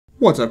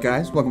What's up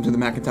guys, welcome to the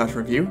Macintosh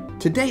Review.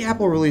 Today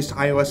Apple released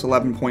iOS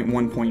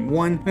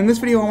 11.1.1, and in this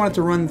video I wanted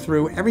to run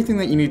through everything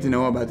that you need to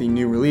know about the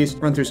new release,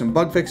 run through some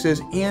bug fixes,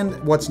 and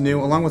what's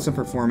new, along with some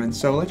performance.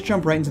 So let's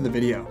jump right into the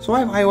video. So I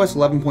have iOS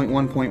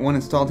 11.1.1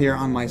 installed here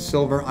on my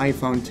silver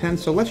iPhone 10,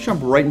 so let's jump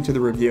right into the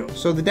review.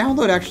 So the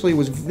download actually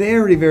was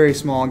very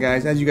small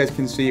guys. As you guys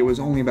can see, it was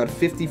only about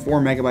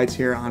 54 megabytes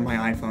here on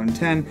my iPhone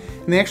 10,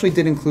 and they actually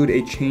did include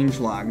a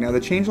changelog. Now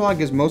the changelog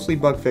is mostly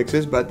bug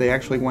fixes, but they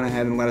actually went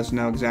ahead and let us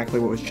know exactly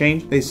what was changed.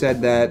 They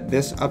said that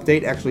this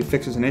update actually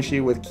fixes an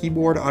issue with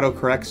keyboard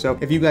autocorrect. So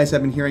if you guys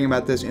have been hearing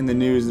about this in the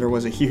news, there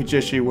was a huge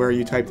issue where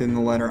you typed in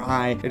the letter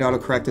I, it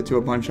autocorrected to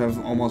a bunch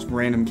of almost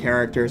random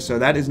characters. So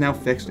that is now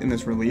fixed in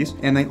this release.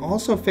 And they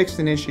also fixed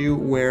an issue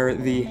where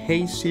the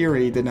Hey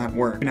Siri did not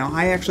work. Now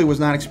I actually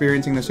was not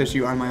experiencing this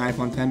issue on my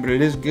iPhone 10, but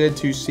it is good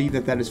to see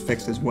that that is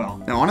fixed as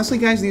well. Now honestly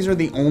guys, these are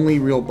the only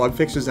real bug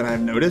fixes that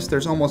I've noticed.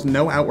 There's almost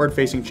no outward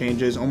facing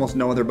changes, almost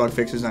no other bug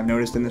fixes I've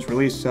noticed in this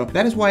release. So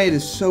that is why it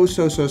is so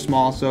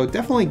small. So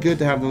definitely good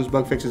to have those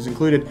bug fixes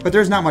included, but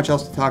there's not much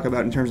else to talk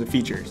about in terms of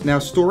features. Now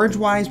storage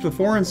wise,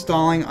 before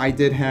installing I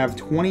did have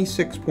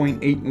 26.81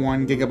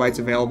 gigabytes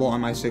available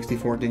on my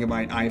 64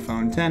 gigabyte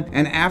iPhone 10,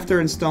 and after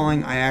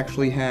installing I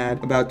actually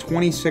had about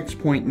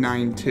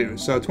 26.92.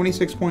 So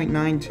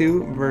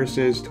 26.92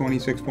 versus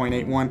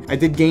 26.81. I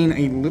did gain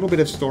a little bit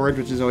of storage,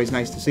 which is always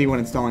nice to see when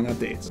installing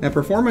updates. Now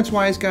performance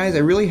wise guys, I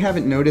really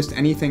haven't noticed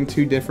anything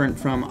too different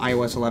from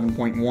iOS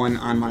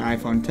 11.1 on my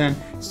iPhone 10.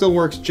 It still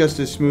works just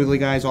as smoothly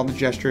guys. All the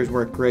gestures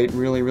work great,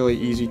 really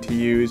easy to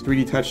use.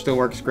 3D touch still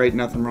works great,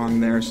 nothing wrong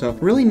there. So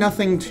really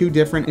nothing too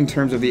different in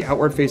terms of the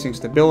outward facing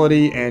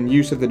stability and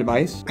use of the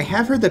device. I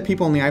have heard that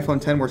people on the iPhone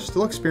 10 were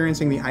still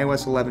experiencing the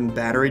iOS 11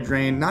 battery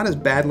drain, not as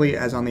badly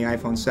as on the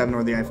iPhone 7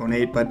 or the iPhone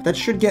 8, but that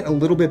should get a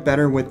little bit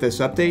better with this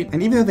update.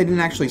 And even though they didn't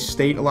actually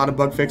state a lot of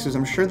bug fixes,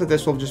 I'm sure that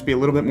this will just be a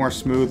little bit more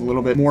smooth, a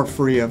little bit more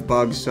free of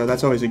bugs, so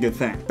that's always a good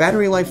thing.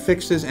 Battery life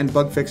fixes and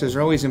bug fixes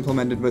are always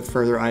implemented with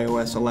further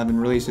iOS 11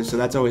 releases, so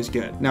that's always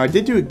good. Now I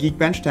did do a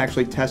Geekbench to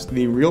actually test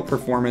the real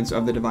performance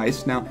of the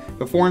device. Now,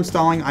 before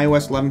installing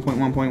iOS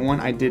 11.1.1,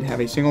 I did have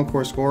a single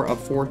core score of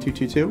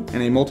 4222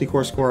 and a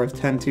multi-core score of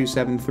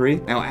 10273.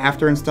 Now,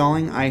 after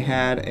installing, I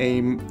had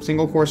a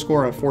single core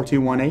score of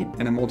 4218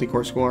 and a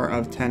multi-core score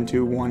of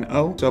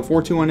 10210. So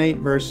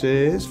 4218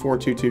 versus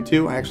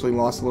 4222, I actually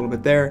lost a little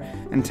bit there,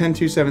 and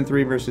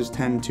 10273 versus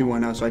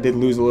 10210. So I did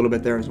lose a little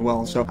bit there as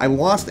well. So I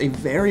lost a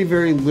very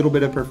little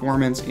bit of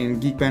performance in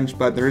Geekbench,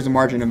 but there is a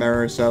margin of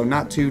error, so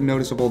not too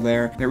noticeable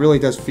there. It really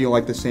does feel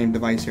like the same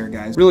device here,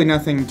 guys. Really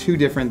nothing too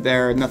different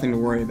there, nothing to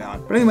worry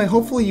about. But anyway,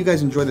 hopefully you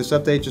guys enjoyed this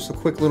update, just a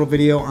quick little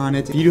video on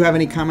it. If you do have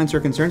any comments or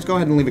concerns, go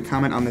ahead and leave a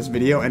comment on this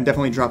video, and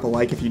definitely drop a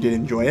like if you did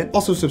enjoy it.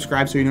 Also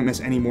subscribe so you don't miss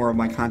any more of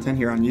my content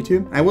here on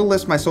YouTube. I will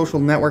list my social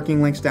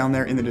networking links down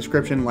there in the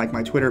description, like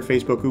my Twitter,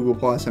 Facebook, Google+,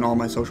 and all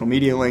my social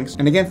media links.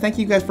 And again, thank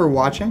you guys for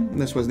watching.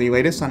 This was the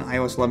latest on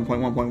iOS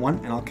 11.1.1,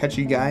 and I'll catch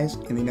you guys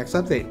in the next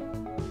update.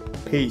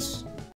 Peace.